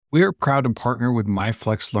We are proud to partner with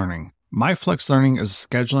MyFlex Learning. MyFlex Learning is a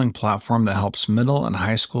scheduling platform that helps middle and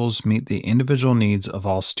high schools meet the individual needs of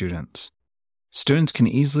all students. Students can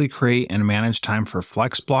easily create and manage time for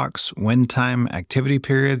flex blocks, win time, activity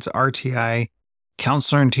periods, RTI,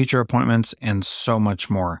 counselor and teacher appointments, and so much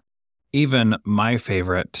more. Even my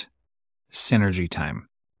favorite, Synergy Time.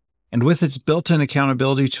 And with its built-in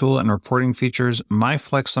accountability tool and reporting features,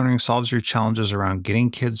 MyFlex Learning solves your challenges around getting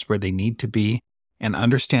kids where they need to be and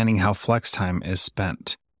understanding how flex time is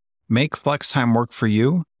spent. Make flex time work for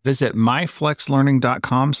you. Visit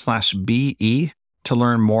myflexlearning.com/BE to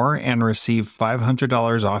learn more and receive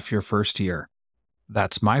 $500 off your first year.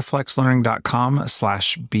 That's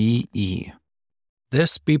myflexlearning.com/BE.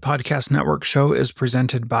 This B Podcast Network show is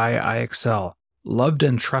presented by IXL. Loved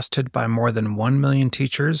and trusted by more than 1 million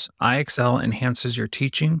teachers, IXL enhances your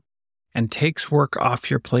teaching and takes work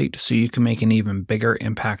off your plate so you can make an even bigger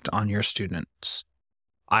impact on your students.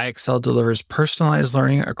 IXL delivers personalized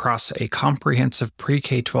learning across a comprehensive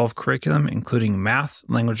pre-K-12 curriculum, including math,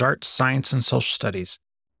 language arts, science, and social studies,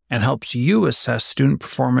 and helps you assess student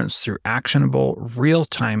performance through actionable,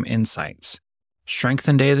 real-time insights.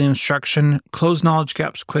 Strengthen daily instruction, close knowledge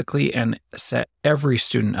gaps quickly, and set every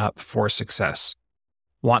student up for success.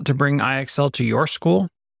 Want to bring IXL to your school?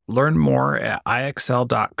 Learn more at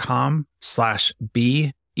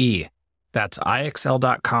ixl.com/BE. That's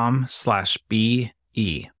ixl.com/BE.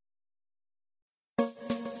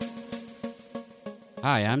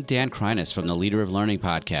 Hi, I'm Dan Kreines from the Leader of Learning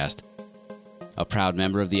podcast, a proud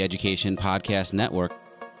member of the Education Podcast Network,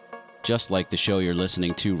 just like the show you're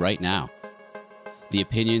listening to right now. The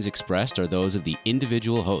opinions expressed are those of the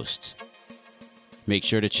individual hosts. Make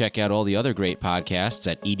sure to check out all the other great podcasts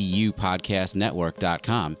at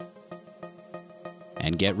edupodcastnetwork.com.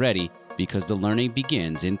 And get ready, because the learning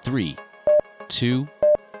begins in 3, 2,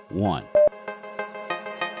 1.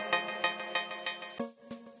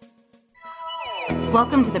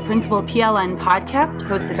 Welcome to the Principal PLN podcast,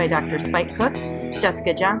 hosted by Dr. Spike Cook,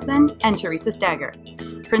 Jessica Johnson, and Teresa Stager.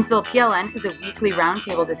 Principal PLN is a weekly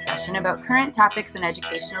roundtable discussion about current topics in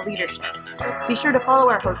educational leadership. Be sure to follow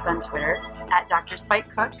our hosts on Twitter at Dr. Spike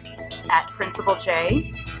Cook, at Principal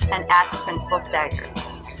J, and at Principal Stager.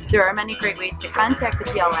 There are many great ways to contact the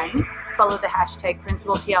PLN. Follow the hashtag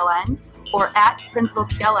Principal PLN or at Principal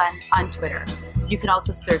PLN on Twitter. You can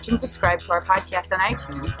also search and subscribe to our podcast on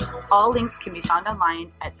iTunes. All links can be found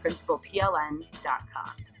online at principalpln.com.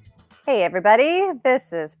 Hey everybody,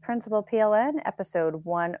 this is Principal PLN, episode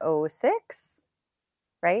 106,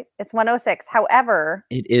 right? It's 106. However,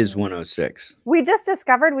 it is 106. We just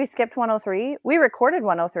discovered we skipped 103. We recorded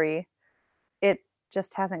 103. It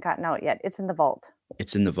just hasn't gotten out yet. It's in the vault.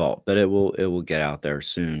 It's in the vault, but it will get out there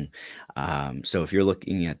soon. So if you're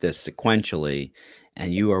looking at this sequentially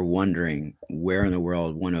and you are wondering where in the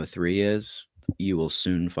world 103 is, you will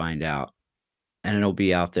soon find out. And it'll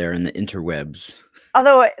be out there in the interwebs.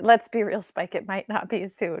 Although, let's be real, Spike, it might not be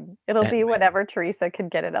soon. It'll be whenever Teresa can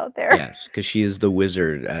get it out there. Yes, because she is the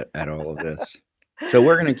wizard at all of this. So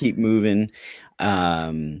we're going to keep moving.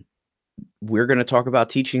 We're going to talk about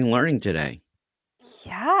teaching and learning today.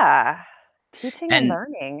 Yeah, teaching and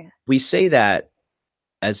learning. We say that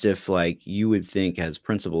as if like you would think as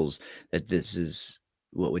principals that this is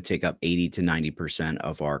what would take up 80 to 90%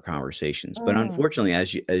 of our conversations. But unfortunately,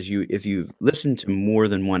 if you've listened to more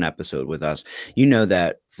than one episode with us, you know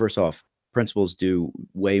that first off, principals do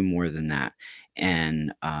way more than that.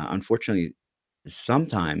 And unfortunately,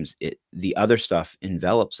 sometimes the other stuff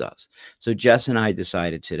envelops us. So Jess and I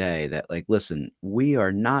decided today that like, listen, we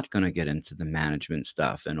are not going to get into the management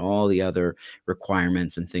stuff and all the other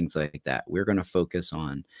requirements and things like that. We're going to focus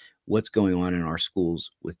on what's going on in our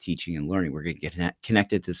schools with teaching and learning. We're going to get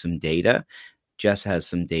connected to some data. Jess has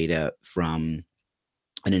some data from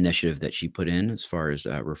an initiative that she put in as far as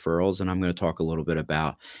referrals. And I'm going to talk a little bit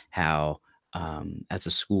about how as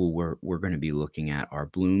a school, we're going to be looking at our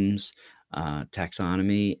Bloom's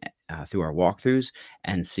taxonomy through our walkthroughs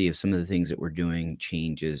and see if some of the things that we're doing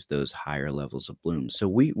changes those higher levels of Bloom. So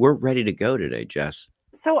we're ready to go today, Jess.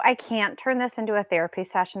 So I can't turn this into a therapy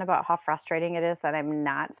session about how frustrating it is that I'm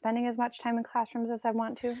not spending as much time in classrooms as I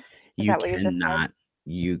want to? Is that what you just said?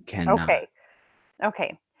 You cannot.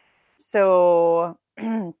 Okay. So,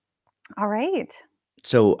 all right.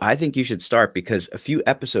 So I think you should start because a few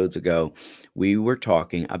episodes ago, we were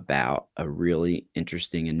talking about a really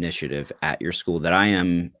interesting initiative at your school that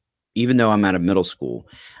even though I'm at a middle school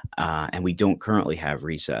and we don't currently have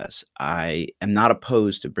recess, I am not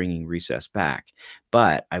opposed to bringing recess back.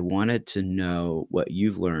 But I wanted to know what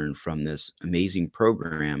you've learned from this amazing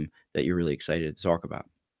program that you're really excited to talk about.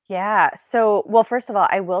 Yeah. So, well, first of all,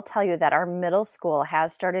 I will tell you that our middle school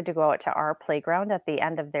has started to go out to our playground at the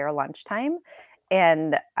end of their lunchtime.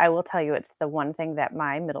 And I will tell you, it's the one thing that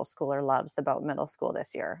my middle schooler loves about middle school this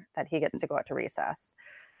year, that he gets to go out to recess.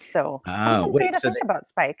 So, Oh, something for you wait, to think about,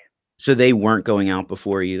 Spike. so they weren't going out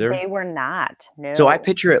before either? They were not. So I No.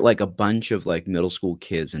 picture it like a bunch of, like, middle school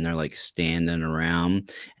kids, and they're, like, standing around,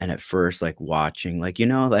 and at first, like, watching, like,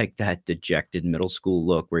 like, that dejected middle school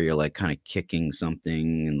look where you're, like, kinda kicking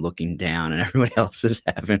something and looking down, and everybody else is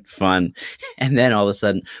having fun, and then all of a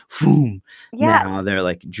sudden, boom, Yeah. now they're,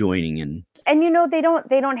 like, joining in. And they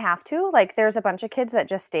don't have to. Like, there's a bunch of kids that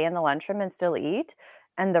just stay in the lunchroom and still eat,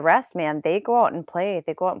 and the rest, man, they go out and play.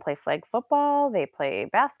 They go out and play flag football, they play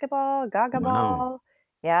basketball, gaga Wow. ball.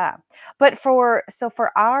 Yeah. But for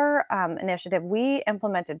our initiative, we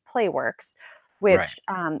implemented Playworks, Right. which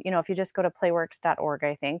if you just go to playworks.org,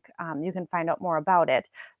 I think you can find out more about it.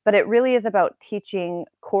 But it really is about teaching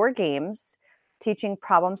core games, teaching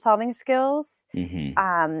problem solving skills,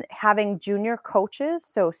 Mhm. having junior coaches,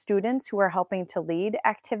 so students who are helping to lead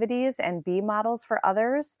activities and be models for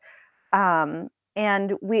others.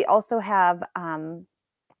 And we also have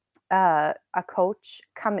a coach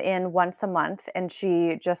come in once a month, and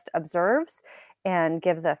she just observes and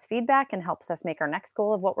gives us feedback and helps us make our next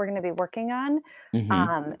goal of what we're going to be working on.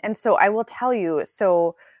 Mhm. And so I will tell you,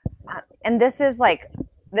 and this is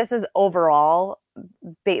overall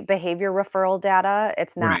behavior referral data.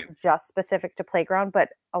 It's not Right. just specific to playground, but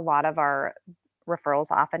a lot of our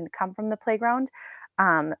referrals often come from the playground.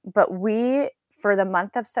 But for the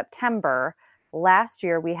month of September last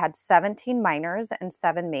year, we had 17 minors and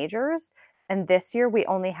 7 majors. And this year, we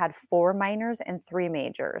only had 4 minors and 3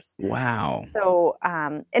 majors. Wow. So,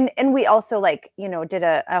 and we also did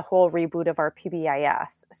a whole reboot of our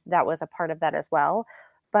PBIS. So that was a part of that as well.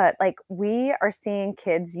 But like we are seeing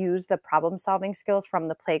kids use the problem solving skills from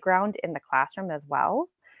the playground in the classroom as well.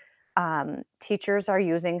 Teachers are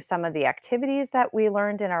using some of the activities that we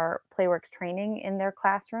learned in our Playworks training in their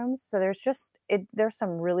classrooms. So there's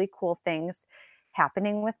some really cool things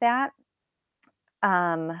happening with that.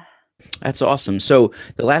 Um, That's awesome. So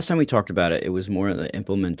the last time we talked about it, it was more of the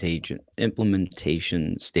implementation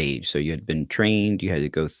stage. So you had been trained, you had to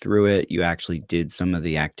go through it, you actually did some of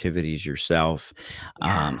the activities yourself.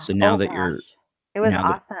 yeah. So now Oh that you're gosh. It was now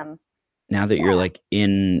that awesome. now that you're Yeah. like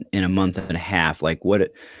in a month and a half, like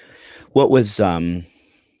what was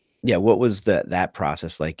what was that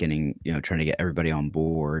process like getting, trying to get everybody on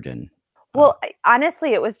board and Well,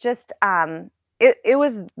 honestly, it was just it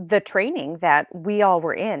was the training that we all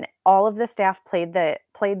were in. All of the staff played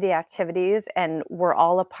the activities, and we're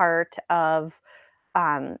all a part of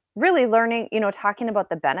really learning, talking about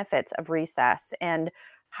the benefits of recess and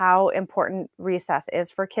how important recess is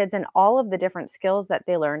for kids, and all of the different skills that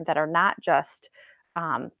they learn that are not just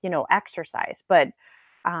exercise, but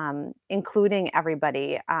including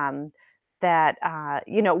everybody. That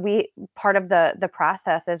we part of the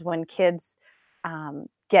process is when kids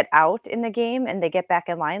get out in the game and they get back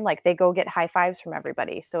in line, like they go get high fives from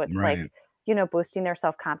everybody. So it's like, right. boosting their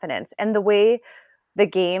self confidence. And the way the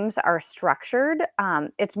games are structured,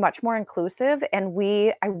 it's much more inclusive. And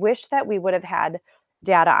I wish that we would have had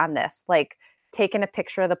data on this, like taken a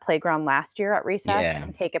picture of the playground last year at recess Yeah.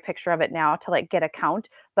 and take a picture of it now to like get a count.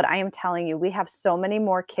 But I am telling you, we have so many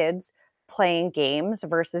more kids playing games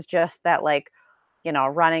versus just that, like,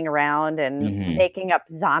 running around and Hmm. making up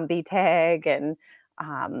zombie tag and,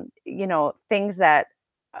 things that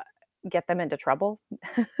get them into trouble.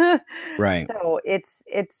 Right. So it's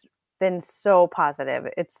been so positive.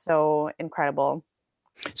 It's so incredible.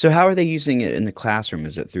 So how are they using it in the classroom?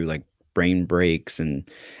 Is it through like brain breaks and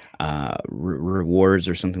rewards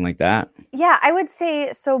or something like that? Yeah, I would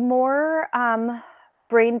say so more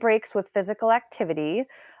brain breaks with physical activity.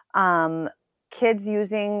 Um, Kids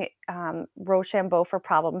using Rochambeau for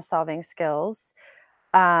problem solving skills.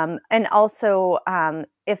 And also,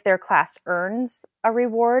 if their class earns a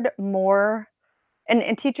reward, more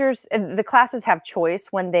and teachers, the classes have choice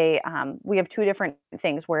when we have two different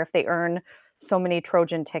things where if they earn so many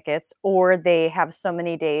Trojan tickets or they have so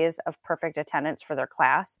many days of perfect attendance for their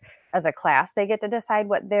class, as a class, they get to decide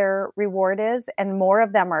what their reward is. And more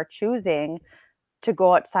of them are choosing to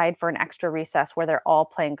go outside for an extra recess where they're all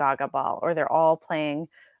playing Gaga Ball or they're all playing,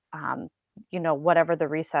 um, whatever the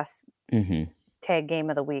recess Hmm. tag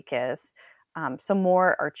game of the week is. So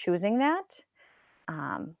more are choosing that.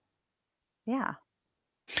 Um, yeah.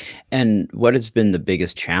 And what has been the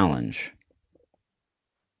biggest challenge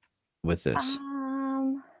with this?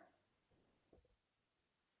 Um,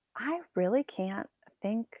 I really can't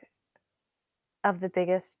think of the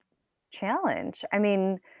biggest challenge. I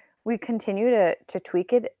mean, we continue to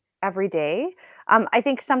tweak it every day. I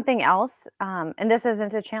think something else, and this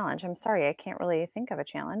isn't a challenge. I'm sorry, I can't really think of a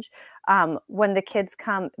challenge. When the kids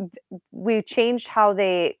come, we changed how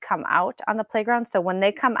they come out on the playground. So when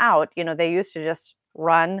they come out, they used to just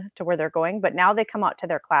run to where they're going, but now they come out to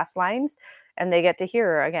their class lines and they get to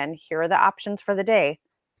hear again, here are the options for the day.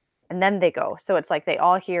 And then they go. So it's like they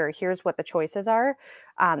all hear, here's what the choices are.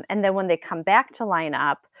 And then when they come back to line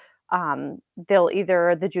up,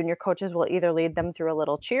 the junior coaches will either lead them through a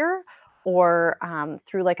little cheer or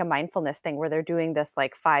through like a mindfulness thing where they're doing this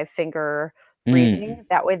like 5-finger breathing.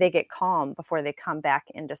 That way they get calm before they come back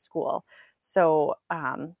into school. So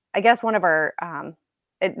I guess one of our,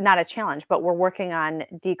 not a challenge, but we're working on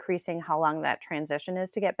decreasing how long that transition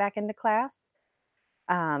is to get back into class.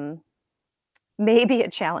 Maybe a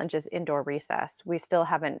challenge is indoor recess. We still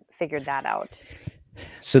haven't figured that out.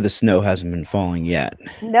 So the snow hasn't been falling yet.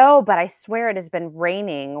 No, but I swear it has been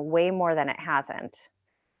raining way more than it hasn't.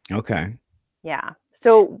 Okay. Yeah.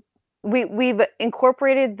 So we've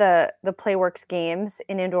incorporated the PlayWorks games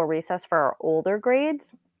in indoor recess for our older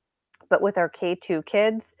grades, but with our K2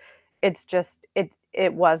 kids, it's just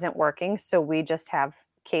it wasn't working. So we just have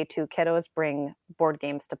K2 kiddos bring board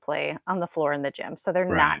games to play on the floor in the gym. So they're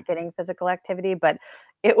not getting physical activity, but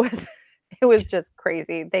it was just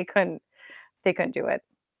crazy. They couldn't do it.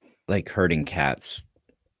 Like herding cats.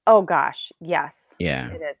 Oh gosh, yes.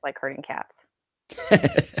 Yeah. It is like herding cats.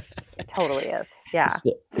 It totally is. Yeah.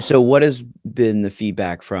 So what has been the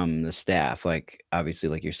feedback from the staff? Like obviously,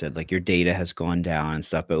 like you said, like your data has gone down and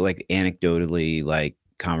stuff, but like anecdotally, like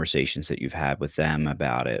conversations that you've had with them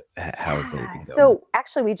about it, how have they been going? So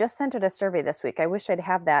actually we just sent out a survey this week. I wish I'd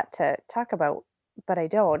have that to talk about, but I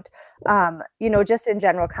don't. Just in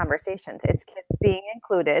general conversations, it's kids being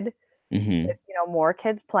included, with, more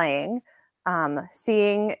kids playing,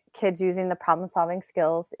 seeing kids using the problem solving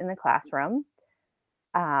skills in the classroom.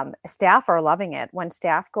 Staff are loving it. When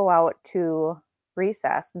staff go out to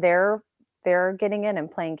recess, they're getting in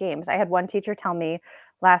and playing games. I had one teacher tell me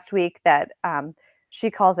last week that she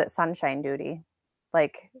calls it sunshine duty.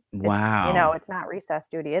 Like, wow, it's not recess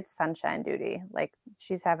duty, it's sunshine duty. Like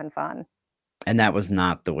she's having fun. And that was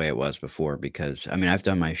not the way it was before, because I mean, I've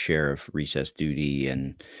done my share of recess duty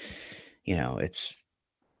and, it's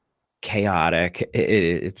chaotic.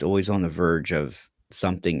 It's always on the verge of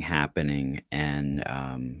something happening. And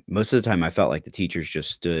most of the time I felt like the teachers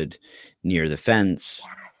just stood near the fence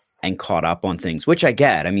and caught up on things, which I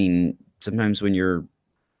get. I mean, sometimes when you're,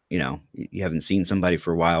 you haven't seen somebody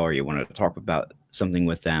for a while or you want to talk about something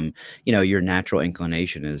with them, your natural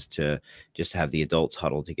inclination is to just have the adults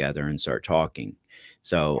huddle together and start talking.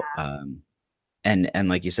 So, and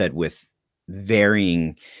like you said, with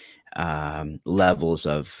varying levels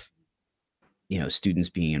of, students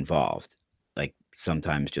being involved, like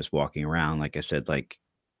sometimes just walking around, like I said, like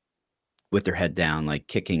with their head down, like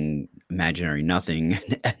kicking imaginary nothing.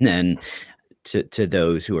 And then to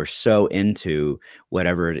those who are so into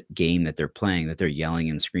whatever game that they're playing that they're yelling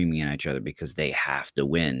and screaming at each other because they have to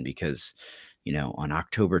win, because, on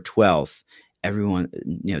October 12th, everyone,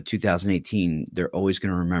 2018, they're always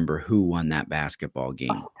going to remember who won that basketball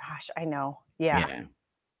game. Oh gosh, I know.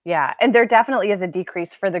 Yeah. And there definitely is a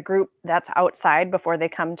decrease for the group that's outside before they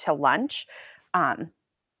come to lunch.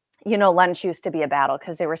 Lunch used to be a battle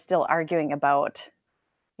because they were still arguing about,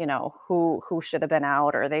 who should have been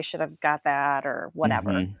out, or they should have got that, or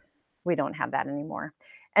whatever. We don't have that anymore.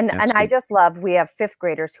 And I just love, we have 5th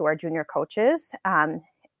graders who are junior coaches.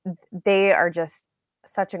 They are just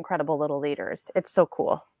such incredible little leaders. It's so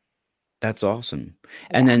cool. That's awesome.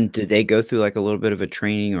 And then did they go through like a little bit of a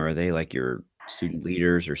training, or are they like your student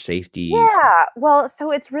leaders or safeties? Yeah. Well,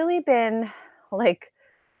 so it's really been like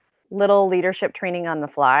little leadership training on the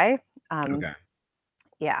fly. Okay.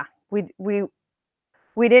 Yeah.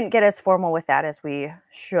 We didn't get as formal with that as we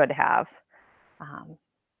should have.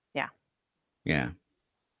 Yeah.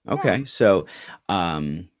 Okay. So,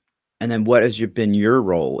 and then what has been your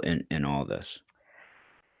role in all this?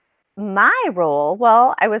 My role,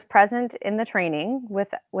 well, I was present in the training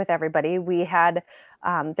with everybody. We had,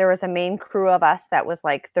 there was a main crew of us that was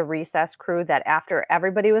like the recess crew that after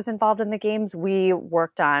everybody was involved in the games, we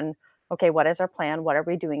worked on, okay, what is our plan? What are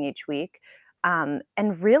we doing each week? And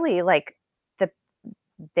really like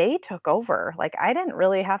they took over. Like I didn't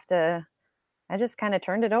really have to, I just kind of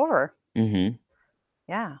turned it over.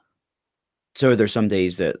 Yeah. So are there some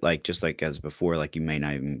days that like, just like as before, like you may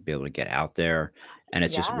not even be able to get out there and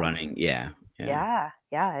it's just running? Yeah.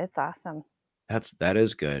 It's awesome. That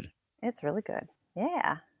is good. It's really good.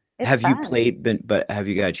 Yeah. Have you played, but have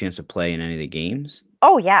you got a chance to play in any of the games?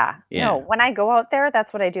 Oh yeah. Yeah. No, when I go out there,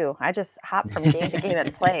 that's what I do. I just hop from game to game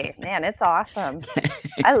and play. Man, it's awesome.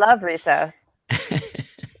 I love recess.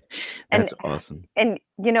 And That's awesome. and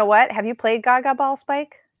you know what? Have you played Gaga Ball,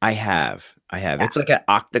 Spike? I have. Yeah. It's like an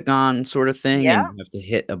octagon sort of thing, Yeah. and you have to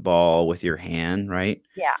hit a ball with your hand, right?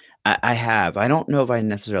 Yeah. I have. I don't know if I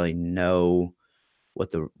necessarily know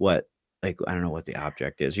what like, I don't know what the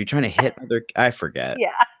object is. You're trying to hit other I forget.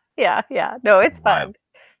 Yeah. Yeah. Yeah. No, it's Wild. fun.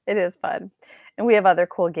 It is fun. And we have other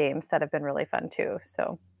cool games that have been really fun too.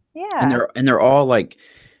 So, And yeah. they're all like,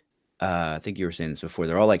 I think you were saying this before,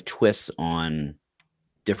 they're all like twists on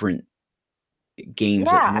different games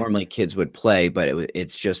that Yeah. normally kids would play, but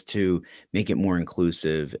it's just to make it more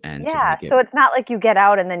inclusive and to Yeah. make it So it's not like you get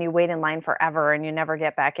out and then you wait in line forever and you never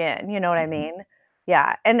get back in. You know what I Mhm. mean?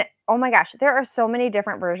 Yeah. And oh my gosh, there are so many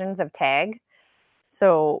different versions of tag.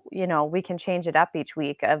 So, we can change it up each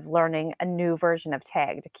week of learning a new version of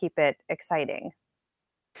tag to keep it exciting.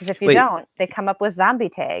 Because if you Wait. don't, they come up with zombie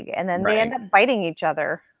tag and then they end Right. up biting each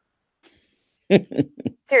other.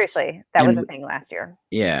 Seriously, that was And a thing last year.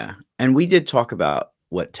 yeah, and we did talk about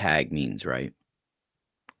what tag means, right?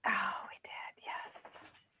 Oh, we did.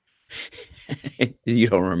 Yes. You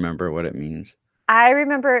don't remember what it means? I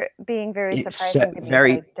remember being very It's surprising to me, but I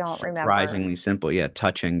very don't remember. surprisingly simple. Yeah,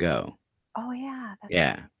 touch and go. Oh, yeah, that's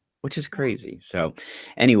Yeah, right. which is Yeah. crazy. So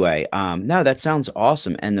anyway, no, that sounds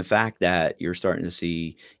awesome. And the fact that you're starting to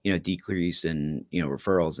see, decrease in,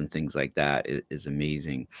 referrals and things like that is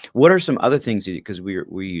amazing. What are some other things because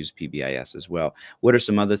we use PBIS as well. What are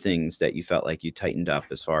some other things that you felt like you tightened up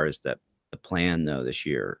as far as the plan though this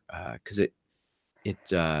year? Because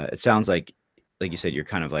it sounds like you said, you're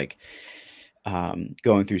kind of like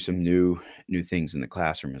going through some new things in the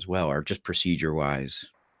classroom as well, or just procedure wise.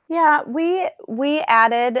 Yeah, we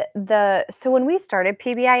added so when we started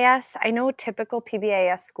PBIS, I know typical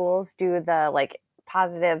PBIS schools do the like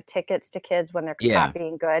positive tickets to kids when they're Yeah, caught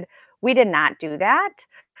being good. We did not do that.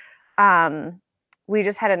 Um, we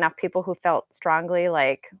just had enough people who felt strongly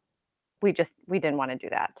like we didn't want to do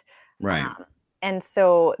that. right. And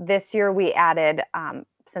so this year we added,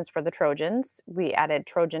 since we're the Trojans, we added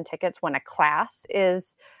Trojan tickets when a class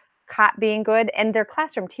is caught being good, and their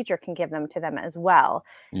classroom teacher can give them to them as well.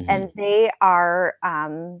 Hmm. And they are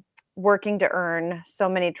working to earn so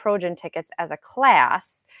many Trojan tickets as a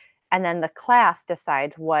class, and then the class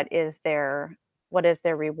decides what is their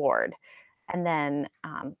reward, and then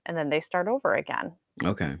they start over again.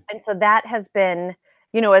 Okay. And so that has been,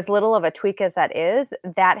 as little of a tweak as that is,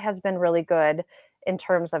 that has been really good in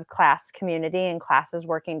terms of class community and classes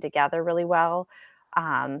working together really well.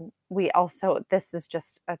 We also, this is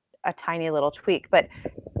just a tiny little tweak, but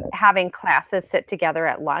having classes sit together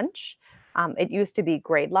at lunch. It used to be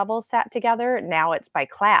grade levels sat together. Now it's by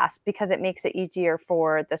class because it makes it easier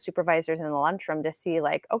for the supervisors in the lunchroom to see,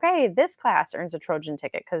 like, okay, this class earns a Trojan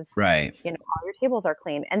ticket because Right. all your tables are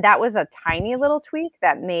clean. And that was a tiny little tweak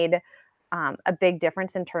that made a big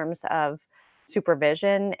difference in terms of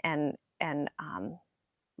supervision and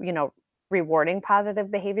rewarding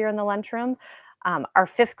positive behavior in the lunchroom. Our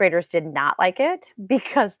fifth graders did not like it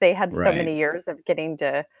because they had so Right. many years of getting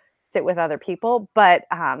to sit with other people. But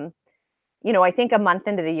I think a month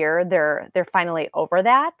into the year, they're finally over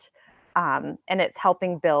that, and it's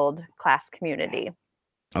helping build class community.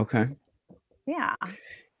 Okay. Yeah.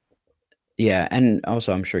 Yeah, and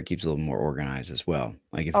also I'm sure it keeps a little more organized as well.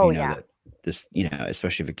 Like if Oh you know yeah. that this,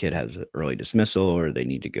 especially if a kid has an early dismissal or they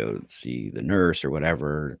need to go see the nurse or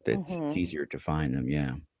whatever, it's Hmm. easier to find them.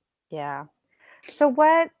 Yeah. Yeah. So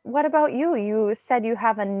what about you? You said you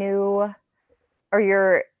have a new or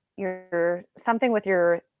your something with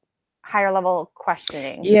your higher level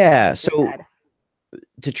questioning, I Yeah. think you So said.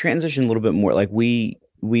 to transition a little bit more, like we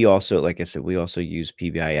also, like I said, we also use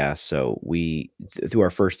PBIS. So through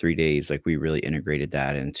our first 3 days, like we really integrated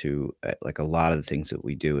that into like a lot of the things that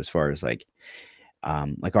we do as far as like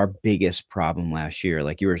our biggest problem last year,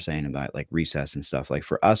 like you were saying about like recess and stuff, like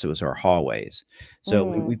for us, it was our hallways. So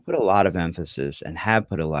we Mm, put a lot of emphasis and have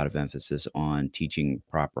put a lot of emphasis on teaching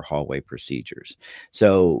proper hallway procedures.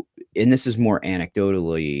 So, and this is more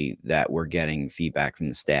anecdotally that we're getting feedback from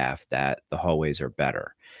the staff that the hallways are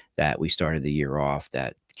better, that we started the year off,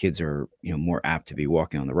 that kids are, more apt to be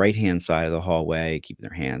walking on the right hand side of the hallway, keeping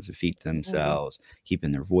their hands and feet to mhm. themselves,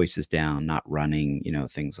 keeping their voices down, not running,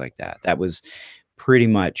 things like that. That was pretty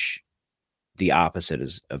much the opposite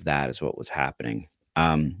of that is what was happening.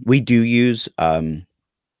 We do use,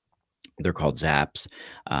 they're called Zaps,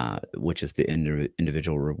 which is the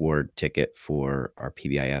individual reward ticket for our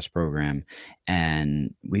PBIS program.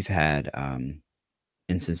 And we've had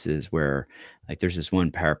instances where, like, there's this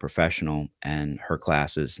one paraprofessional and her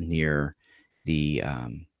class is near the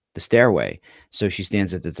stairway. So she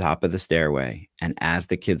stands at the top of the stairway, and as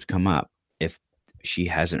the kids come up, if she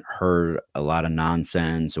hasn't heard a lot of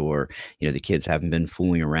nonsense, or the kids haven't been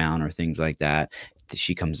fooling around or things like that,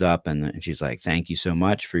 she comes up and she's like, "Thank you so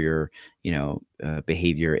much for your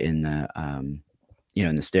behavior in the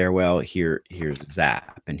in the stairwell. Here's the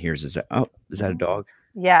zap, and here's a zap." Oh, is that a dog?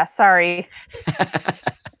 Yeah, sorry.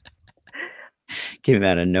 Came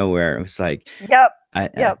out of nowhere. It was like, Yep.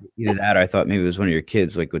 Either that, or I thought maybe it was one of your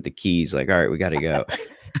kids, like with the keys. Like, all right, we got to go.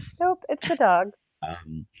 Nope, it's the dog.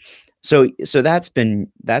 So that's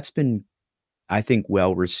been, I think,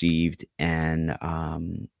 well received, and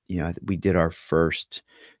we did our first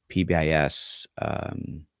PBIS.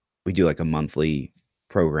 We do like a monthly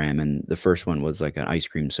program, and the first one was like an ice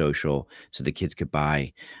cream social, so the kids could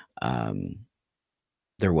buy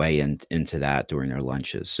their way into that during their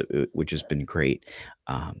lunches, which has been great.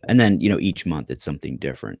 And then each month it's something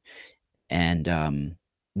different, and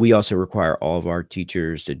we also require all of our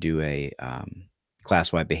teachers to do a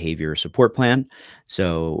class-wide behavior support plan.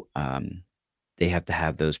 So they have to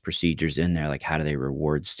have those procedures in there, like how do they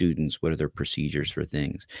reward students, what are their procedures for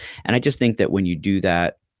things. And I just think that when you do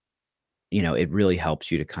that, it really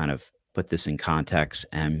helps you to kind of put this in context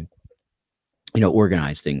and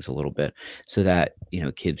organize things a little bit, so that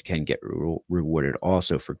kids can get rewarded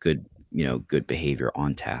also for good good behavior,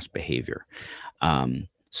 on task behavior.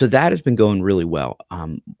 So that has been going really well.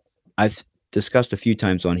 I've discussed a few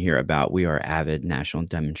times on here about we are AVID National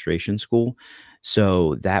Demonstration School.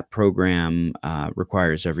 So that program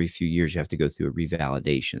requires every few years you have to go through a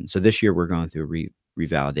revalidation. So this year we're going through a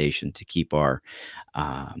revalidation to keep our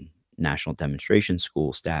National Demonstration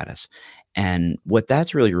School status. And what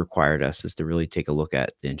that's really required us is to really take a look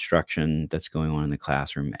at the instruction that's going on in the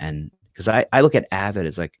classroom. And because I look at AVID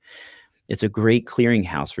as like, it's a great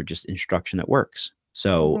clearinghouse for just instruction that works.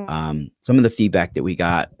 So some of the feedback that we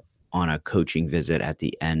got on a coaching visit at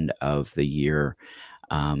the end of the year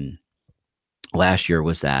last year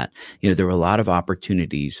was that there were a lot of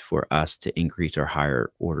opportunities for us to increase our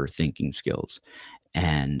higher order thinking skills.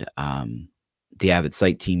 And the AVID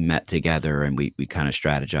site team met together, and we kind of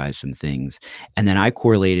strategized some things. And then I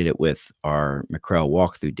correlated it with our McCrell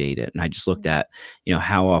walkthrough data. And I just looked at,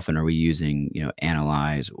 how often are we using,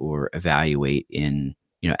 analyze or evaluate in,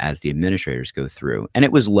 as the administrators go through. And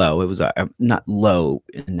it was low. It was not low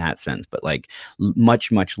in that sense, but like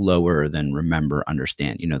much, much lower than remember,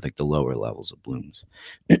 understand, like the lower levels of Bloom's.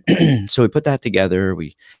 So we put that together.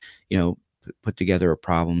 We, put together a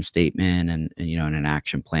problem statement and an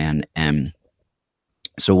action plan. And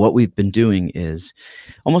so what we've been doing is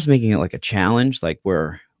almost making it like a challenge, like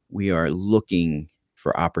where we are looking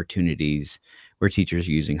for opportunities where teachers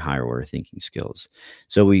are using higher order thinking skills.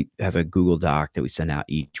 So we have a Google Doc that we send out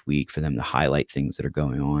each week for them to highlight things that are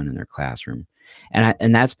going on in their classroom.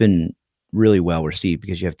 And that's been really well received,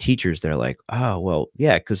 because you have teachers that are like, oh, well,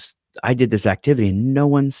 yeah, because I did this activity and no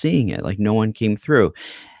one's seeing it. Like no one came through.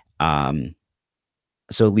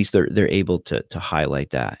 So at least they're able to highlight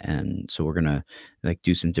that. And so we're going to like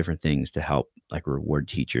do some different things to help like reward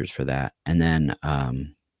teachers for that. And then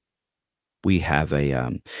we have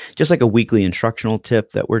a just like a weekly instructional tip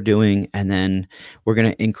that we're doing. And then we're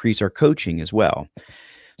going to increase our coaching as well.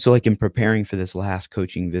 So like in preparing for this last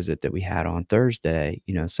coaching visit that we had on Thursday,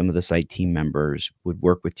 some of the site team members would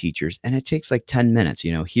work with teachers, and it takes like 10 minutes.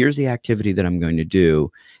 Here's the activity that I'm going to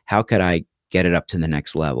do. How could I get it up to the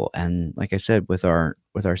next level? And like I said, with our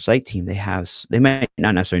site team, they might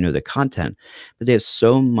not necessarily know the content, but they have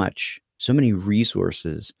so many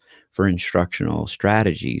resources for instructional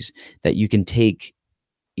strategies that you can take,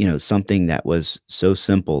 something that was so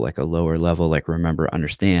simple, like a lower level, like remember,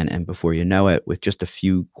 understand. And before you know it, with just a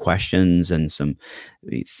few questions and some,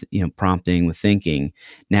 prompting with thinking,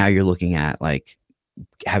 now you're looking at like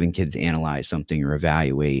having kids analyze something or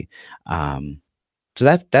evaluate. So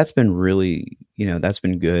that's been really, that's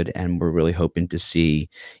been good. And we're really hoping to see,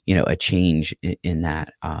 a change in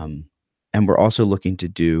that. And we're also looking to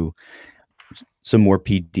do some more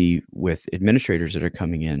PD with administrators that are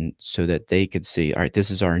coming in, so that they could see, all right, this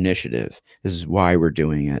is our initiative. This is why we're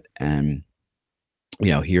doing it. And,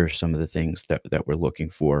 here are some of the things that we're looking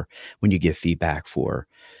for when you give feedback for,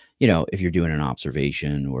 if you're doing an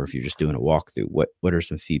observation or if you're just doing a walkthrough, what are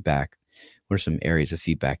some feedback? What are some areas of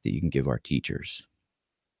feedback that you can give our teachers?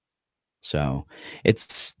 So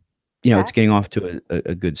it's, it's getting off to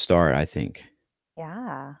a good start, I think.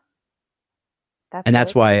 Yeah.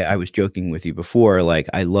 That's why I was joking with you before. Like,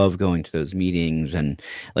 I love going to those meetings, and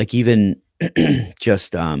like, even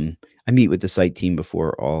just, I meet with the site team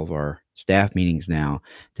before all of our staff meetings now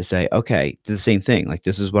to say, okay, do the same thing. Like,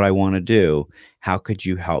 this is what I want to do. How could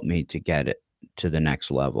you help me to get it to the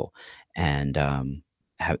next level, and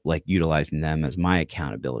like utilizing them as my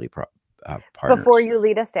accountability partners. Before you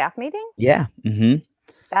lead a staff meeting? Yeah.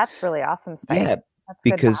 That's really awesome, Spike. Yeah, That's good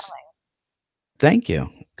because modeling. thank you.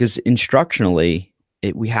 Because instructionally,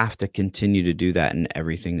 we have to continue to do that in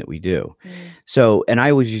everything that we do. So, and I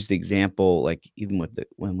always use the example, like even with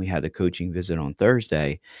when we had the coaching visit on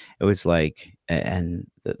Thursday, it was like, and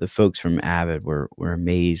the folks from Avid were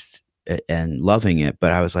amazed and loving it.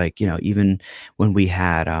 But I was like, even when we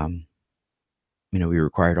had, we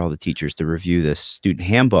required all the teachers to review this student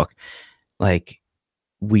handbook, like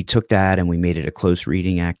we took that and we made it a close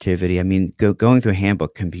reading activity. I mean, going through a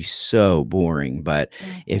handbook can be so boring, but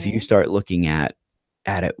if you start looking at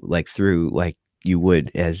it like through, like you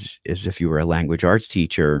would as if you were a language arts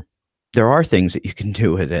teacher, there are things that you can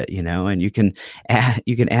do with it, and you can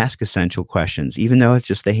ask essential questions, even though it's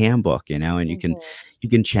just the handbook, and you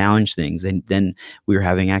can challenge things. And then we were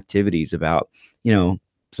having activities about,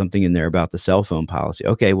 something in there about the cell phone policy.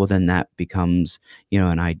 Okay, well then that becomes,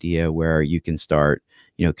 an idea where you can start,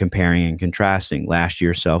 comparing and contrasting last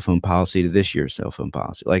year's cell phone policy to this year's cell phone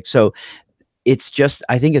policy. Like, so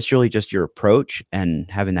I think it's really just your approach and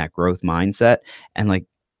having that growth mindset. And like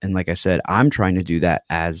I said, I'm trying to do that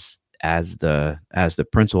as the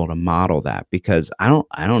principal to model that, because I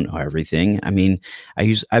don't know everything. I mean,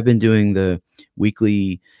 I've been doing the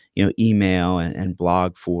weekly, email and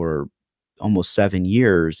blog for almost 7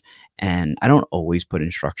 years. And I don't always put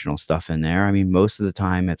instructional stuff in there. I mean, most of the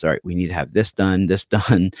time it's all right, we need to have this done.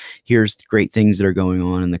 Here's great things that are going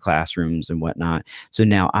on in the classrooms and whatnot. So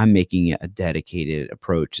now I'm making it a dedicated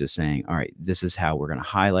approach to saying, all right, this is how we're going to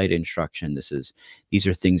highlight instruction. These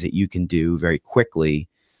are things that you can do very quickly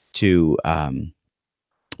to, to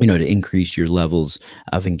increase your levels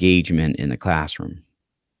of engagement in the classroom.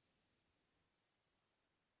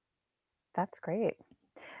 That's great.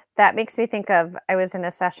 That makes me think of, I was in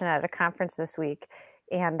a session at a conference this week,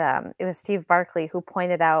 and it was Steve Barkley who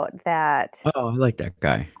pointed out that... Oh, I like that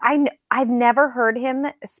guy. I've never heard him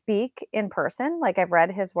speak in person. Like, I've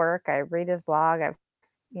read his work, I read his blog, I've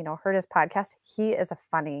heard his podcast. He is a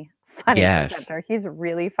funny presenter. He's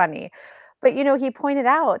really funny. But he pointed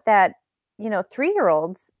out that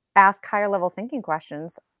 3-year-olds ask higher level thinking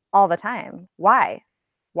questions all the time. Why?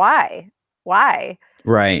 Right.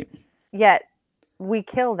 Yet we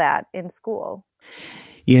kill that in school.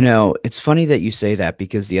 It's funny that you say that,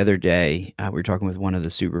 because the other day we were talking with one of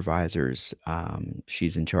the supervisors.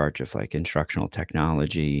 She's in charge of like instructional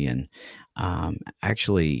technology. And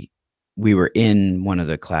actually, we were in one of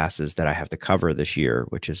the classes that I have to cover this year,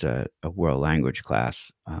 which is a world language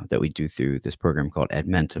class that we do through this program called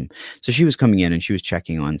Edmentum. So she was coming in and she was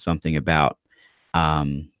checking on something about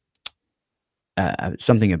like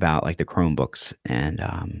the Chromebooks.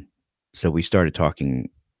 And so we started talking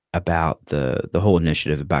about the whole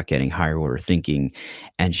initiative about getting higher order thinking.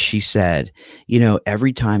 And she said,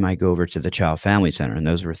 every time I go over to the Child Family Center, and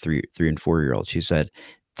those were 3 and 4-year-olds, she said,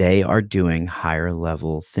 they are doing higher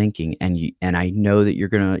level thinking. And I know that you're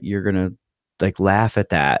gonna like laugh at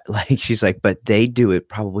that. Like, she's like, but they do it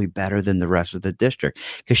probably better than the rest of the district.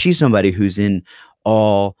 Because she's somebody who's in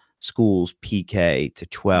all schools PK to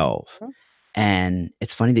 12. And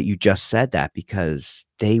it's funny that you just said that, because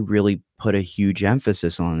they really put a huge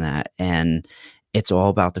emphasis on that. And it's all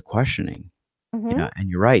about the questioning. And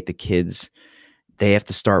you're right. The kids, they have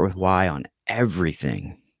to start with why on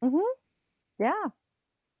everything. Yeah.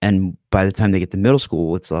 And by the time they get to middle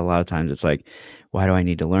school, it's a lot of times it's like, why do I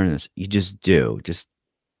need to learn this? You just do. Just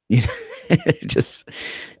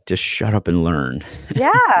shut up and learn.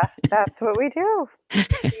 Yeah, that's what we do.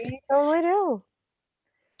 We totally do.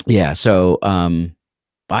 Yeah. So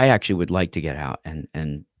I actually would like to get out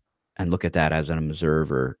and look at that as an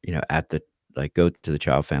observer, at the, like, go to the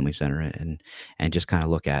Child Family Center and just kind of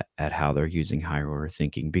look at how they're using higher order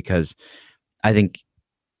thinking, because I think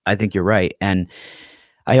you're right. And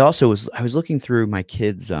I was looking through my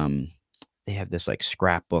kids, they have this like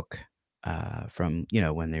scrapbook from,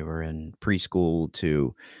 when they were in preschool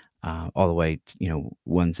to all the way,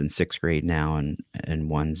 one's in 6th grade now and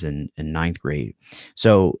one's in 9th grade.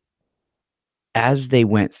 So as they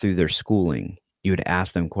went through their schooling, you would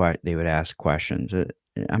ask them they would ask questions.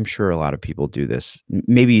 I'm sure a lot of people do this.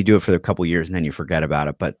 Maybe you do it for a couple years and then you forget about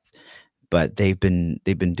it, but they've been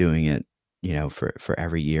doing it, for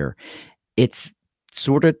every year. It's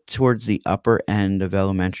sort of towards the upper end of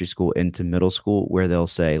elementary school into middle school, where they'll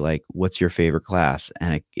say, like, what's your favorite class?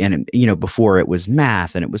 And before it was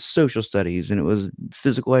math, and it was social studies, and it was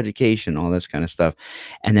physical education, all this kind of stuff.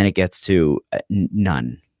 And then it gets to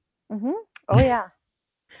none. Oh yeah.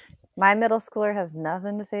 My middle schooler has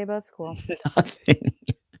nothing to say about school. Nothing.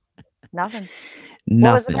 Nothing.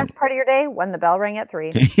 What was the Nothing. best part of your day? When the bell rang at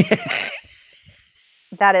 3.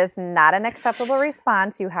 That is not an acceptable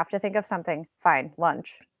response. You have to think of something. Fine,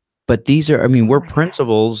 lunch. But these are, I mean, Oh we're my gosh.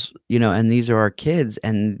 principals, and these are our kids,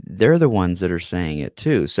 and they're the ones that are saying it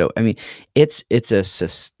too. So, I mean, it's a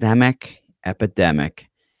systemic epidemic,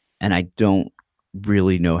 and I don't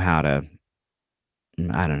really know how to.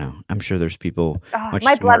 I don't know. I'm sure there's people Oh, much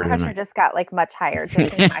my blood smarter than pressure I. just got like much higher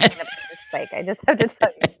just in talking about this spike. I just have to tell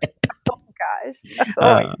you. Oh gosh.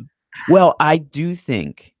 Uh, well, I do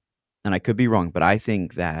think, and I could be wrong, but I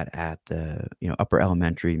think that at the upper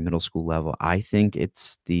elementary, middle school level, I think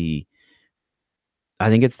it's the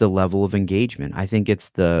level of engagement.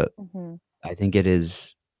 Mhm. I think it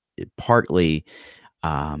is partly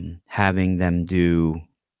having them do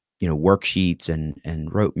worksheets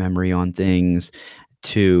and rote memory on things,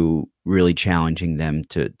 to really challenging them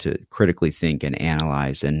to critically think and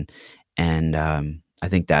analyze, and I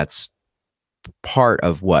think that's part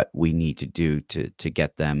of what we need to do to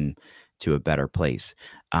get them to a better place.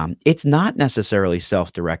 It's not necessarily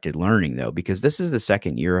self-directed learning, though, because this is the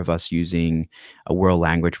second year of us using a world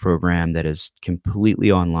language program that is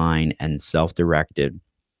completely online and self-directed.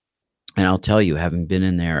 And I'll tell you, having been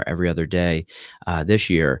in there every other day this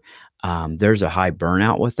year, there's a high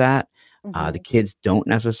burnout with that. The Mhm. kids don't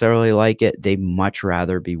necessarily like it. They much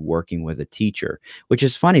rather be working with a teacher, which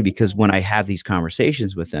is funny because when I have these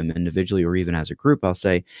conversations with them individually or even as a group, I'll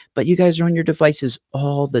say, but you guys are on your devices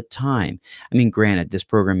all the time. I mean, granted, this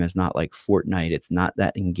program is not like Fortnite. It's not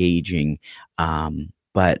that engaging.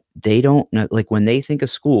 But they don't know, like when they think of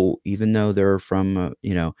school, even though they're from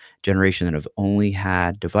generation that have only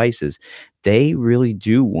had devices, they really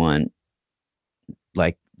do want,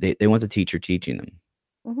 like, they want the teacher teaching them.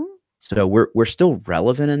 Mhm. So we're still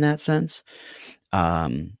relevant in that sense.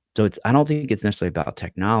 So I don't think it's necessarily about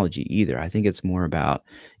technology either. I think it's more about,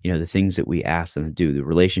 the things that we ask them to do, the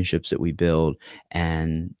relationships that we build,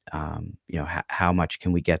 and how much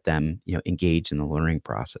can we get them, engaged in the learning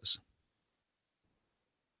process.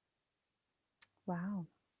 Wow.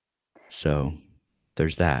 So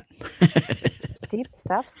there's that. Deep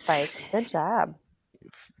stuff, Spike. Good job.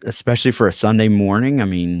 Especially for a Sunday morning, I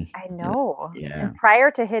mean, I know. yeah. And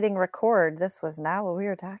prior to hitting record, this was not what we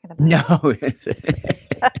were talking about. No.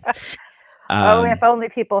 Oh, if only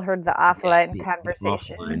people heard the Yeah, offline the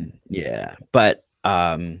conversations. offline, yeah, but,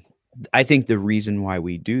 I think the reason why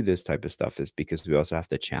we do this type of stuff is because we also have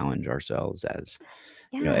to challenge ourselves as,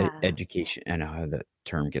 Yeah. education. I know how that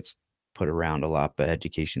term gets put around a lot, but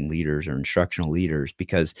education leaders or instructional leaders,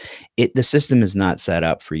 because the system is not set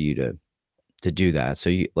up for you to do that.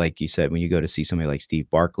 So like you said, when you go to see somebody like Steve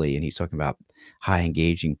Barkley and he's talking about high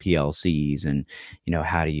engaging PLCs and,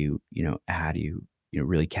 how do you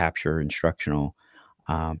really capture instructional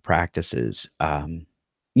practices,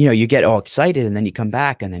 you get all excited and then you come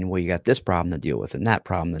back and then, well, you got this problem to deal with and that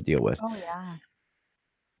problem to deal with. Oh yeah.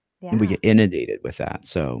 And we Yeah. get inundated with that.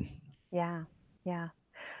 So, Yeah. Yeah.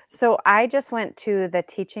 So I just went to the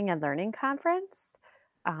Teaching and Learning Conference.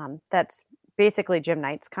 That's basically Jim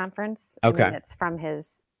Knight's conference. I mean, okay. it's from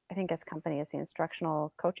I think his company is the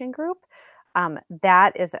Instructional Coaching Group.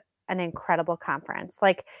 That is an incredible conference.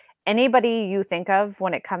 Like anybody you think of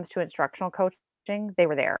when it comes to instructional coaching, they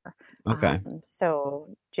were there. Okay. So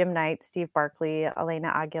Jim Knight, Steve Barkley, Elena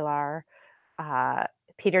Aguilar, uh,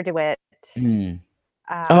 Peter DeWitt. Hmm.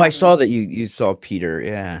 Oh, I Um, saw that you saw Peter.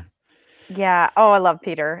 Yeah. Yeah. Oh, I love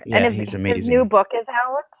Peter. And Yeah. He's his new amazing. book is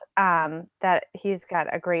out. That he's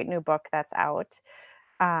got a great new book that's out.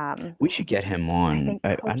 We should get him I on. think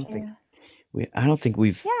I don't think coaching. I don't think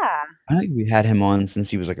Yeah. we had him on since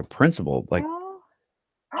he was like a principal. Like, Oh.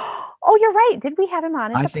 Oh, you're right. Did we have him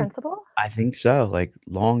on as I a think principal? I think so, like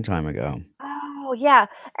long time ago. Oh, yeah.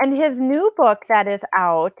 And his new book that is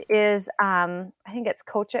out is I think it's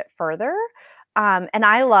Coach It Further. And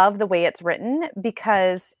I love the way it's written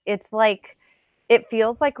because it's like it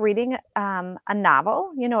feels like reading a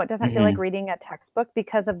novel. It doesn't feel like Mhm. reading a textbook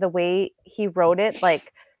because of the way he wrote it,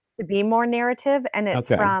 like to be more narrative. And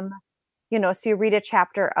it's Okay. from, so you read a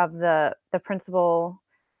chapter of the principal.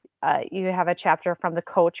 You have a chapter from the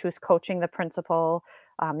coach who's coaching the principal.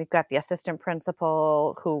 You've got the assistant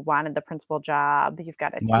principal who wanted the principal job. You've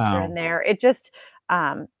got a teacher in Wow. there. It just,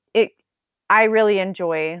 it. I really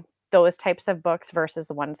enjoy those types of books versus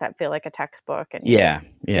the ones that feel like a textbook and you Yeah. feel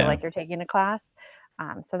Yeah. like you're taking a class.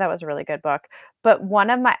 So that was a really good book. But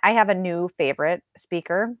I have a new favorite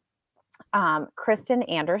speaker, Kristen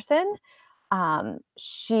Anderson.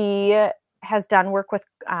 She has done work with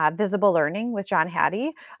Visible Learning with John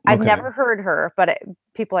Hattie. I've Okay. never heard her, but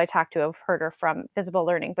people I talk to have heard her from Visible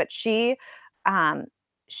Learning. But um,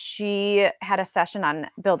 she had a session on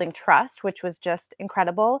building trust, which was just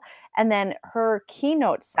incredible. And then her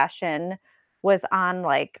keynote session was on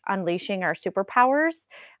like unleashing our superpowers.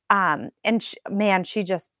 And man, she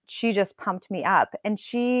just pumped me up. And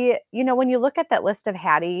she, when you look at that list of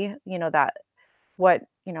Hattie, that what,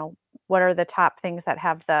 what are the top things that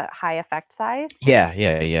have the high effect size? Yeah.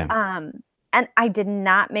 And I did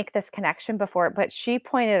not make this connection before, but she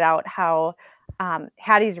pointed out how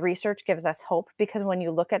Hattie's research gives us hope, because when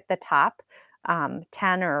you look at the top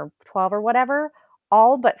 10 or 12 or whatever,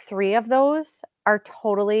 all but 3 of those are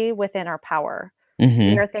totally within our power.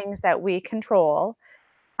 They are things that we control.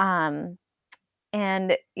 And,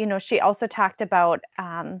 she also talked about,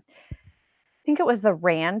 I think it was the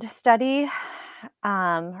RAND study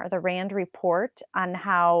or the RAND report on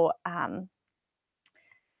how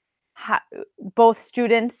both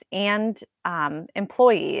students and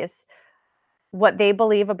employees, what they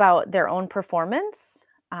believe about their own performance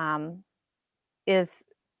is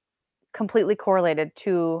completely correlated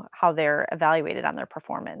to how they're evaluated on their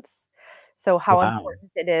performance. So how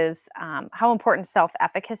important it is, how important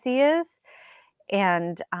self-efficacy is,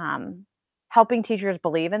 and helping teachers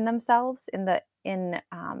believe in themselves, in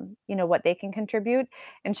what they can contribute.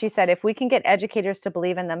 And she said, if we can get educators to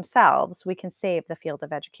believe in themselves, we can save the field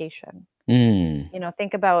of education.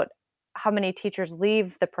 Think about how many teachers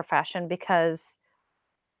leave the profession because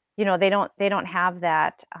they don't have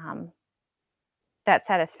that that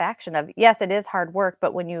satisfaction of, yes, it is hard work,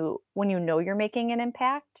 but when you know you're making an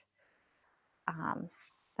impact,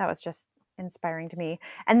 that was just inspiring to me.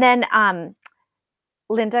 And then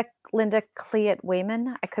Linda Cleat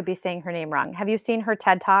Wayman, I could be saying her name wrong. Have you seen her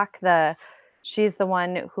TED Talk? She's the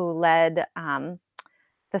one who led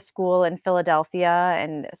the school in Philadelphia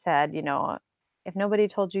and said, if nobody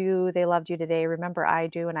told you they loved you today, remember I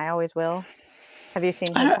do, and I always will. Have you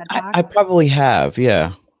seen her TED Talk? I probably have,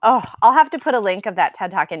 yeah. Oh, I'll have to put a link of that TED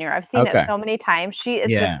Talk in here. I've seen it so many times. She is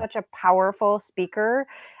just such a powerful speaker,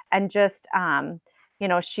 and just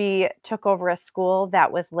she took over a school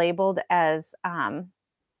that was labeled as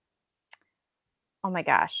oh my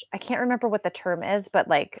gosh, I can't remember what the term is, but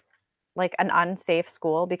like an unsafe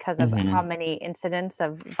school because of how many incidents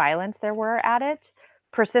of violence there were at it.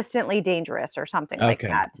 Persistently dangerous or something like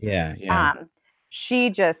that. Yeah. She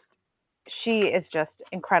is just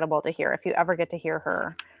incredible to hear if you ever get to hear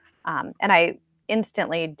her. And I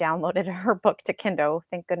instantly downloaded her book to Kindle.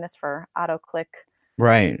 Thank goodness for auto-click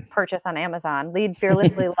purchase on Amazon. Lead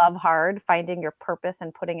fearlessly, love hard, finding your purpose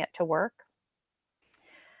and putting it to work.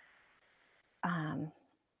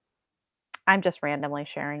 I'm just randomly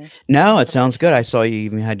sharing. No, it sounds good. I saw you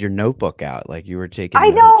even had your notebook out, like you were taking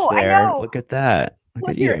notes there. I know. Look at that. Look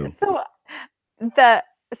at you.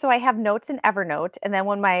 So I have notes in Evernote, and then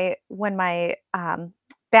when my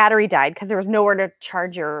battery died because there was nowhere to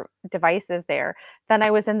charge your devices there, then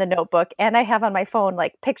I was in the notebook, and I have on my phone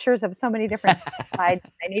like pictures of so many different slides.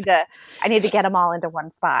 I need to get them all into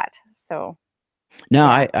one spot. So no,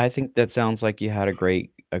 I think that sounds like you had a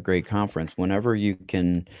great conference. Whenever you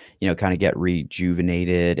can, kind of get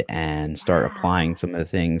rejuvenated and start applying some of the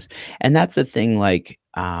things. And that's the thing, like,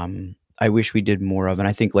 I wish we did more of, and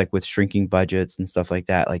I think like with shrinking budgets and stuff like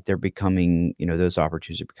that, like they're becoming, those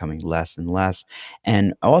opportunities are becoming less and less.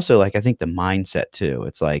 And also, like, I think the mindset too,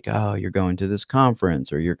 it's like, oh, you're going to this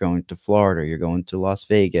conference, or you're going to Florida, or you're going to Las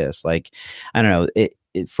Vegas. Like, I don't know, it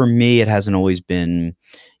for me, it hasn't always been,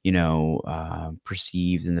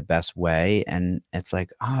 perceived in the best way. And it's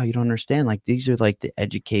like, oh, you don't understand. Like, these are like the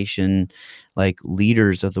education, like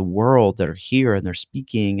leaders of the world that are here and they're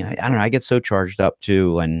speaking. And I don't know, I get so charged up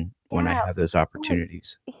too. And when I have those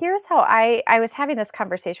opportunities. Here's how I was having this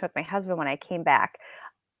conversation with my husband when I came back.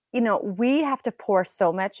 We have to pour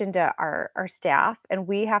so much into our staff, and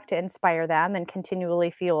we have to inspire them and continually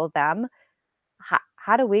fuel them.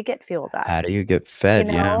 How do we get fueled up? How do you get fed?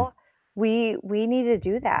 We need to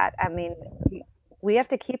do that. I mean, we have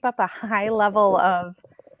to keep up a high level of,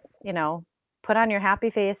 put on your happy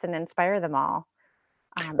face and inspire them all.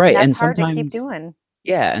 Right. That's And hard to sometimes, keep doing.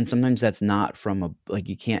 yeah, and sometimes that's not from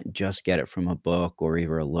you can't just get it from a book or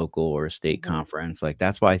either a local or a state conference. Like,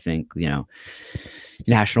 that's why I think,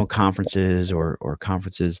 national conferences or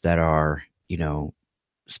conferences that are,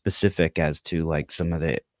 specific as to like some of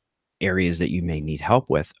the areas that you may need help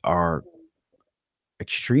with are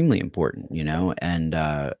extremely important,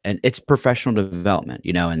 and it's professional development,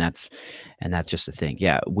 and that's just the thing.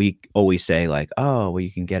 Yeah, we always say like, oh, well,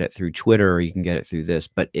 you can get it through Twitter, or you can get it through this,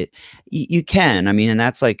 but you can. I mean, and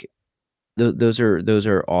that's like those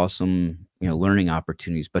are awesome, learning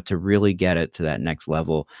opportunities. But to really get it to that next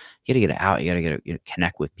level, you got to get it out. You got to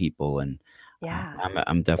connect with people, and Yeah.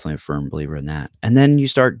 I'm definitely a firm believer in that. And then you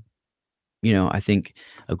start, I think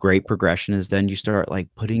a great progression is then you start like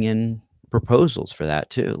putting in proposals for that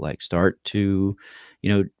too. Like start to, you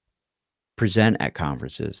know, present at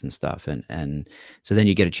conferences and stuff. And so then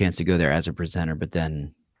you get a chance to go there as a presenter, but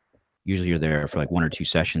then usually you're there for like 1 or 2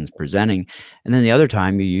 sessions presenting. And then the other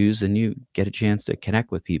time you use and you get a chance to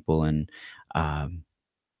connect with people and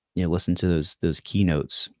listen to those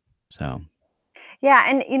keynotes. So Yeah,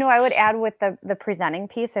 and I would add with the presenting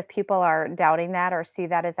piece, if people are doubting that or see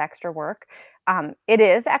that as extra work, it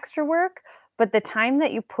is extra work, but the time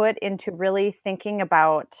that you put into really thinking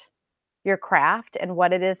about your craft and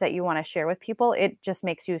what it is that you want to share with people, it just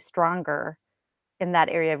makes you stronger in that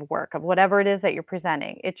area of work, of whatever it is that you're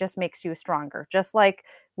presenting. It just makes you stronger. Just like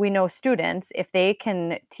we know students, if they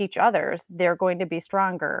can teach others, they're going to be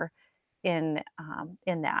stronger in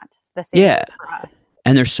that. The same yeah. goes for us.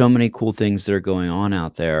 And there's so many cool things that are going on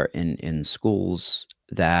out there in schools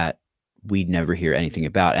that we'd never hear anything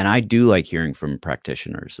about. And I do like hearing from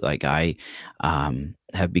practitioners. Like I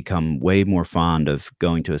have become way more fond of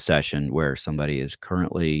going to a session where somebody is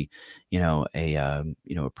currently, a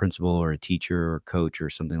principal or a teacher or coach or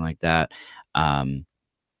something like that.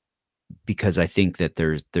 Because I think that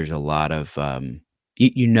there's a lot of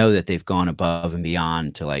that they've gone above and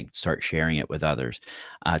beyond to like start sharing it with others.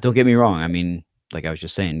 Don't get me wrong. I mean, like I was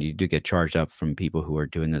just saying, you do get charged up from people who are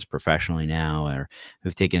doing this professionally now or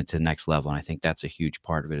who've taken it to the next level. And I think that's a huge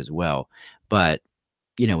part of it as well. But,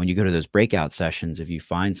 when you go to those breakout sessions, if you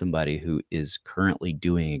find somebody who is currently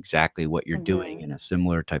doing exactly what you're doing in a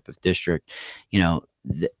similar type of district,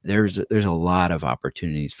 there's a lot of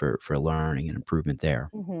opportunities for learning and improvement there.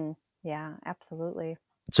 Mm-hmm. Yeah, absolutely.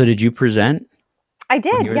 So did you present? I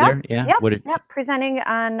did. There? Yeah. Yep. Presenting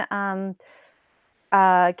on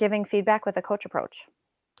giving feedback with a coach approach.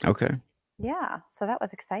 Okay. Yeah. So that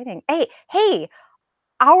was exciting. Hey,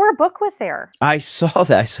 our book was there. I saw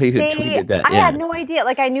that. I saw you tweeted that. I had no idea.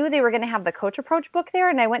 Like I knew they were going to have the coach approach book there,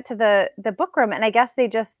 and I went to the book room, and I guess they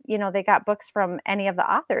just, they got books from any of the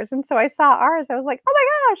authors, and so I saw ours. I was like, oh my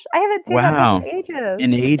gosh, I haven't seen that in ages.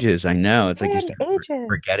 In ages, I know. It's like you start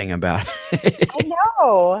forgetting about it. I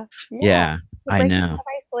know. Yeah, I know.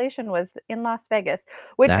 Isolation was in Las Vegas,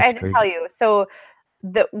 which I had to tell you. So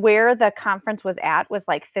where the conference was at was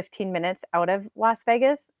like 15 minutes out of Las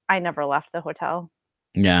Vegas. I never left the hotel.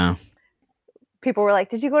 Yeah. People were like,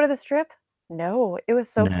 did you go to the Strip? No, it was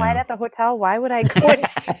so quiet at the hotel. Why would I go into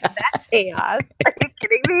that chaos? Are you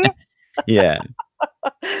kidding me? Yeah.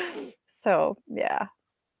 So, yeah.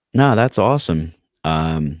 No, that's awesome.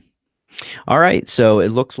 All right. So it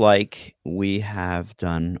looks like we have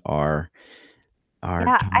done our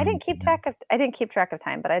I didn't keep track of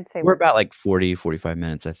time, but I'd say we're about like 40, 45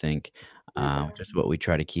 minutes, I think. Just what we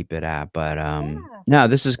try to keep it at. But no,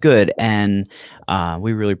 this is good. And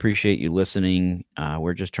we really appreciate you listening.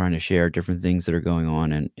 We're just trying to share different things that are going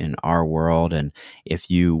on in our world. And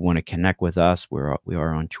if you want to connect with us, we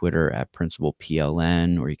are on Twitter at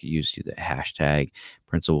PrincipalPLN, or you could use the hashtag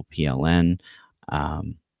PrincipalPLN.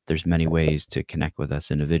 There's many ways to connect with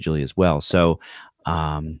us individually as well. So,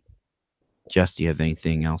 Jess, do you have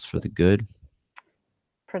anything else for the good?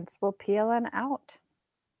 Principal PLN out.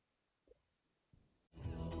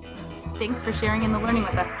 Thanks for sharing in the learning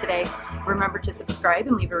with us today. Remember to subscribe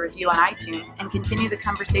and leave a review on iTunes, and continue the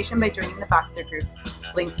conversation by joining the Voxer group.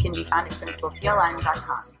 Links can be found at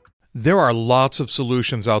principalpln.com. There are lots of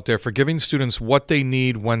solutions out there for giving students what they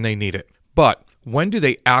need when they need it. But when do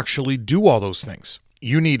they actually do all those things?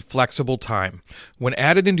 You need flexible time. When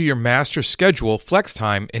added into your master's schedule, Flex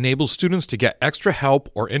Time enables students to get extra help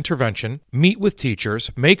or intervention, meet with teachers,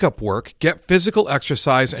 make up work, get physical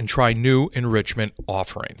exercise, and try new enrichment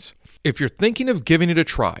offerings. If you're thinking of giving it a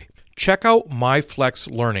try, check out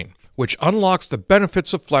MyFlex Learning, which unlocks the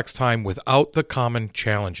benefits of Flex Time without the common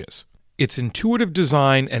challenges. Its intuitive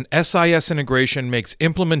design and SIS integration makes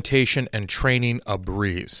implementation and training a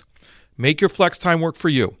breeze. Make your Flex Time work for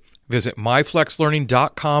you. Visit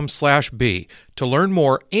myflexlearning.com/B to learn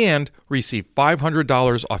more and receive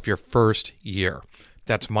 $500 off your first year.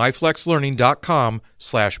 That's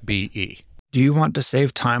myflexlearning.com/BE. Do you want to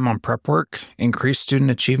save time on prep work, increase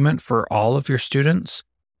student achievement for all of your students,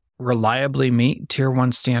 reliably meet Tier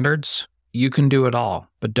 1 standards? You can do it all,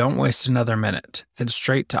 but don't waste another minute. Head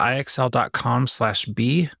straight to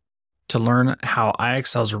ixl.com/B to learn how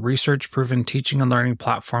IXL's research-proven teaching and learning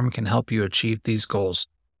platform can help you achieve these goals.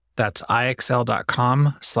 That's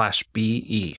ixl.com/BE.